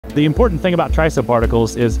The important thing about TRISO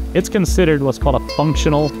particles is it's considered what's called a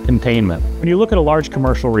functional containment. When you look at a large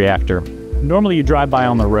commercial reactor, normally you drive by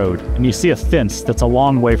on the road and you see a fence that's a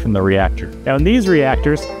long way from the reactor. Now in these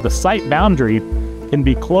reactors, the site boundary can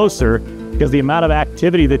be closer because the amount of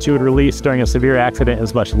activity that you would release during a severe accident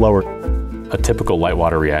is much lower. A typical light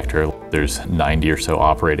water reactor, there's 90 or so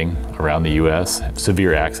operating around the US.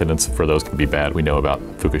 Severe accidents for those can be bad. We know about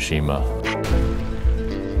Fukushima.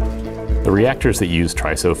 The reactors that use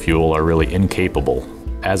TRISO fuel are really incapable,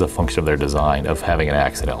 as a function of their design, of having an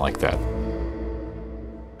accident like that.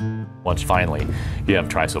 Once finally you have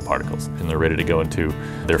TRISO particles and they're ready to go into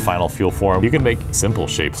their final fuel form, you can make simple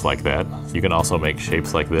shapes like that. You can also make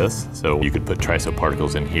shapes like this. So you could put TRISO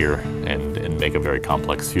particles in here and make a very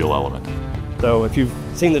complex fuel element. So if you've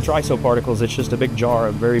seen the TRISO particles, it's just a big jar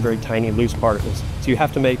of very, very tiny loose particles. So you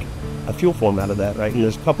have to make a fuel form out of that, right? And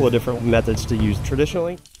there's a couple of different methods to use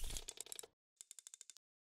traditionally.